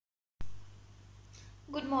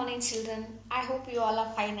Good morning, children. I hope you all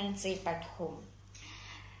are fine and safe at home.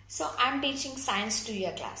 So, I am teaching science to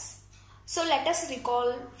your class. So, let us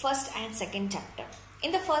recall first and second chapter.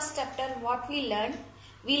 In the first chapter, what we learned?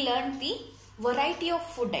 We learned the variety of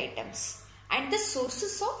food items and the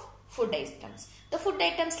sources of food items. The food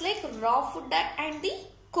items like raw food and the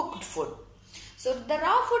cooked food. So, the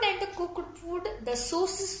raw food and the cooked food, the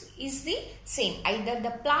sources is the same, either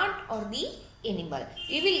the plant or the animal.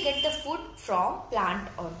 We will get the food from plant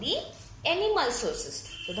or the animal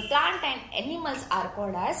sources. So, the plant and animals are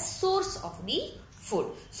called as source of the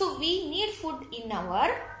food. So, we need food in our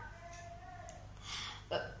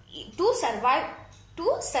to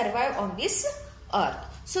survive on this earth.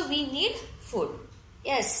 So, we need food.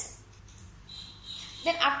 Yes.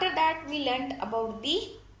 Then after that, we learned about the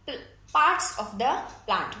parts of the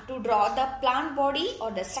plant, to draw the plant body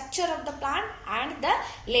or the structure of the plant and the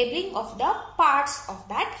labeling of the parts of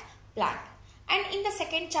that plant. And in the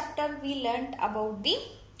second chapter, we learned about the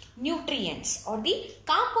nutrients or the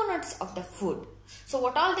components of the food. So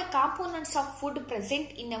what all the components of food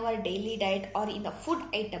present in our daily diet or in the food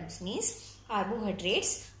items means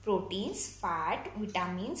carbohydrates, proteins, fat,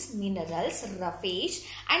 vitamins, minerals, roughage,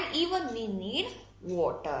 and even we need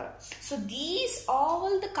water. So these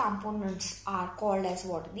all the components are called as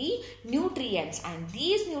what? The nutrients, and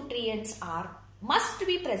these nutrients must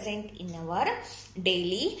be present in our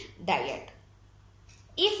daily diet.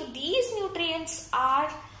 If these nutrients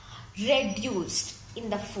are reduced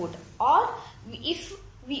in the food, or if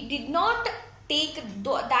we did not take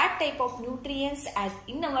that type of nutrients as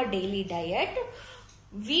in our daily diet,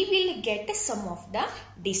 we will get some of the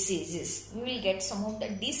diseases. We will get some of the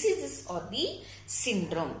diseases or the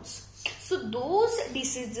syndromes. So those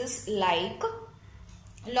diseases like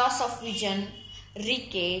loss of vision,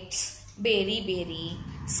 rickets, beriberi,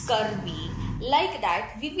 scurvy, like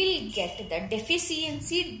that we will get the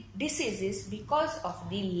deficiency diseases because of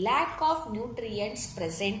the lack of nutrients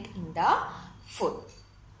present in the food.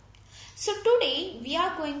 So today we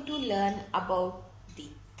are going to learn about the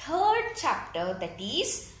third chapter, that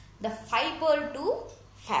is the fiber to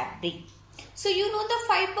fabric. So you know the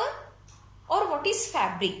fiber or what is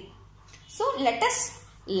fabric? So let us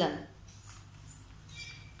learn.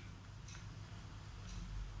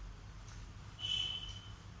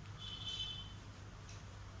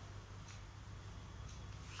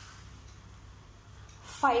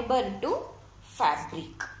 Fiber to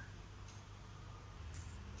fabric.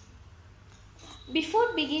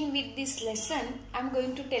 Before begin with this lesson, I am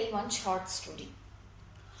going to tell one short story.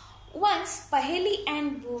 Once Paheli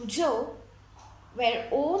and Bujo were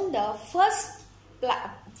won the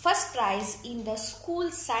first prize in the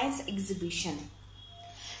school science exhibition.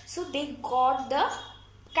 So they got the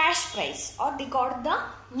cash prize, or they got the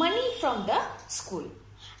money from the school,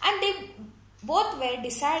 and they both were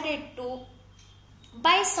decided to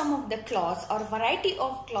buy some of the clothes or variety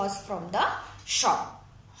of clothes from the shop.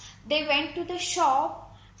 They went to the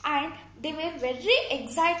shop and they were very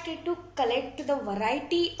excited to collect the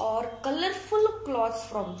variety or colorful clothes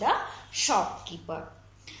from the shopkeeper.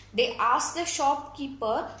 They asked the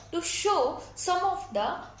shopkeeper to show some of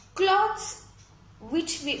the clothes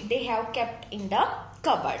which they have kept in the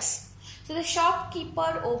cupboards. So the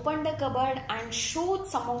shopkeeper opened the cupboard and showed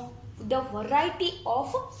some of the variety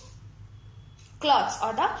of cloths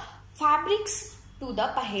or the fabrics to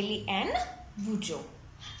the Paheli and Bujo.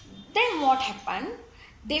 Then what happened?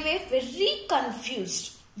 They were very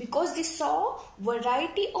confused because they saw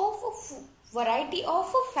variety of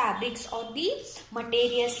fabrics or the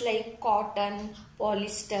materials like cotton,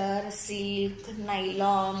 polyester, silk,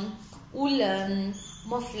 nylon, woolen,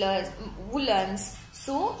 mufflers, woolens.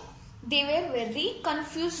 So they were very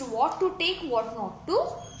confused what to take, what not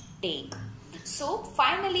to take. So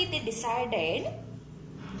finally they decided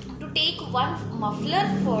to take one muffler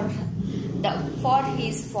for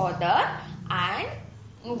his father and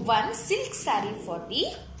one silk saree for the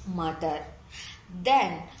mother.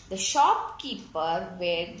 Then the shopkeeper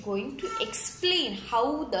were going to explain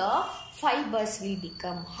how the fibers will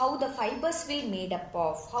become, how the fibers will made up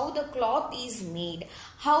of, how the cloth is made,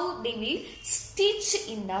 how they will stitch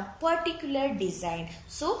in the particular design.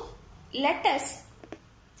 So let us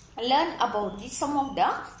learn about some of the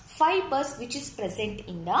fibers which is present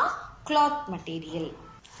in the cloth material.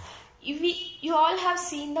 You all have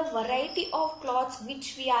seen the variety of cloths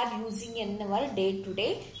which we are using in our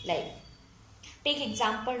day-to-day life. Take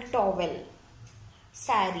example, towel,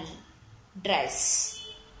 sari, dress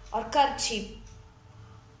or kerchief,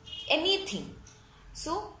 anything.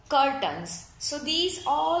 So curtains. So these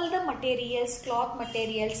all the materials, cloth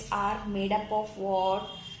materials are made up of what?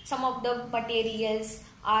 Some of the materials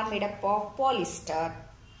are made up of polyester,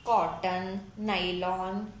 cotton,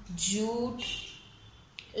 nylon, jute,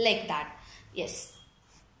 like that. Yes.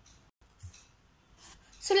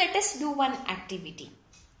 So let us do one activity.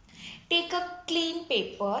 Take a clean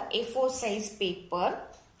paper, A4 size paper,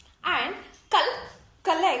 and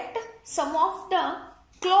collect some of the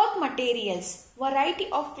cloth materials, variety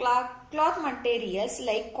of cloth materials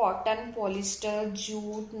like cotton, polyester,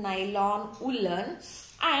 jute, nylon, woolen,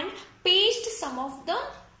 and paste some of the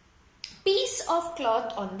piece of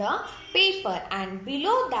cloth on the paper, and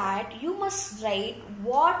below that you must write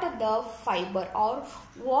what the fiber or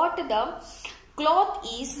what the cloth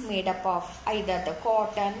is made up of, either the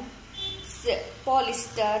cotton,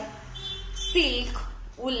 polyester, silk,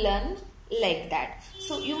 woolen, like that.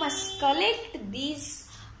 So you must collect these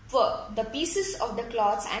the pieces of the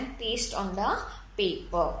cloths and paste on the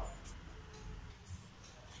paper.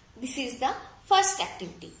 This is the first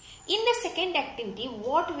activity. In the second activity,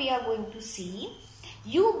 what we are going to see,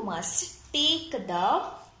 you must take the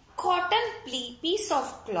cotton piece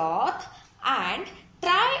of cloth and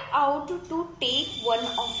try out to take one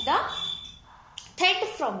of the thread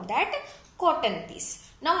from that cotton piece.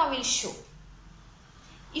 Now I will show.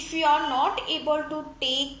 If you are not able to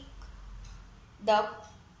take the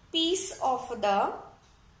piece of the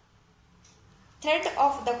thread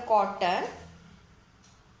of the cotton,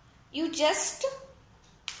 you just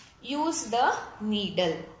use the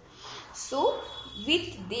needle. So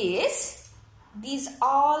with this,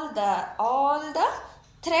 all the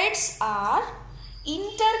threads are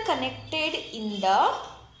interconnected in the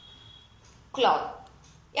cloth.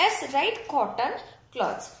 Yes, right, cotton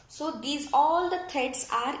cloths. So all the threads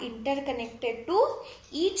are interconnected to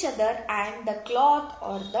each other and the cloth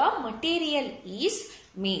or the material is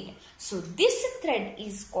made. So this thread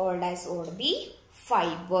is called as the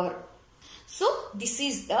fiber. So this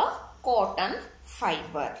is the cotton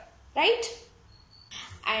fiber, right?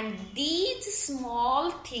 And these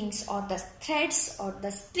small things or the threads or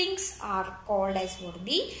the strings are called as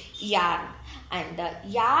the yarn. And the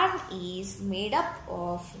yarn is made up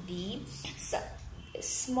of the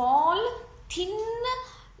small thin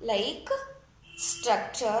like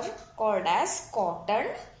structure called as cotton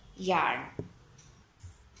yarn.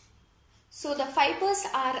 So the fibers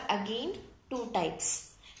are again two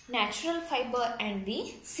types, natural fiber and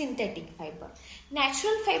the synthetic fiber.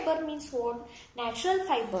 Natural fiber means what? Natural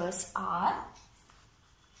fibers are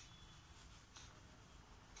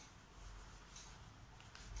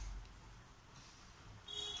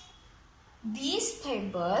these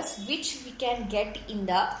fibers which we can get in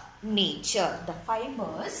the nature. The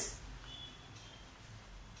fibers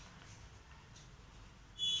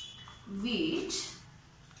which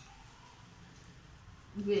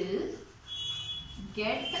will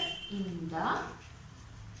get in the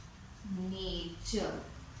nature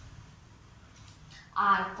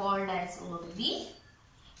are called as the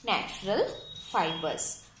natural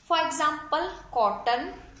fibers. For example,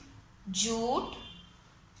 cotton, jute,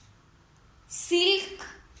 silk,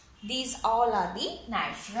 these all are the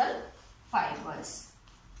natural fibers.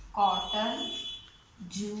 Cotton,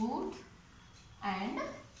 jute and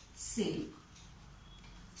silk.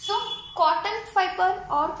 So cotton fiber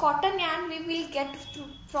or cotton yarn we will get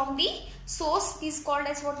from the source is called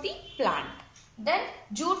as the plant. Then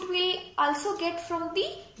jute will also get from the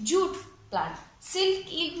jute plant. Silk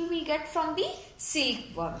we will get from the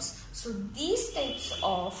silkworms. So these types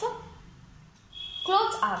of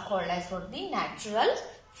clothes are called as the natural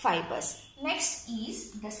fibers. Next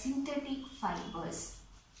is the synthetic fibers.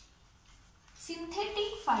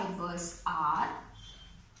 Synthetic fibers are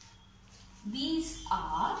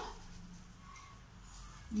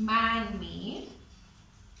man-made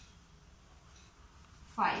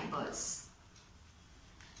fibers.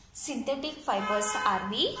 Synthetic fibers are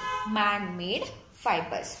the man-made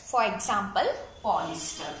fibers. For example,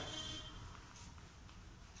 polyester.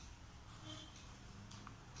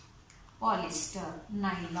 Polyester,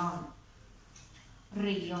 nylon,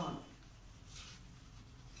 rayon.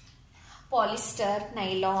 Polyester,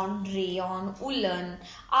 nylon, rayon, woolen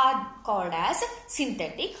are called as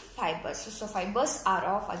synthetic fibers. So fibers are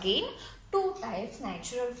of again two types,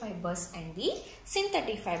 natural fibers and the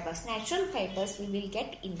synthetic fibers. Natural fibers we will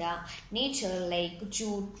get in the nature like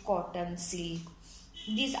jute, cotton, silk.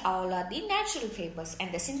 These all are the natural fibers,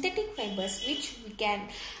 and the synthetic fibers which we can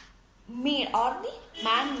made or the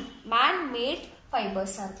man-made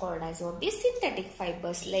fibers are called as the synthetic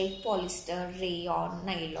fibers like polyester, rayon,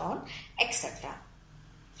 nylon, etc.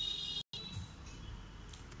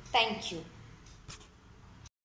 Thank you.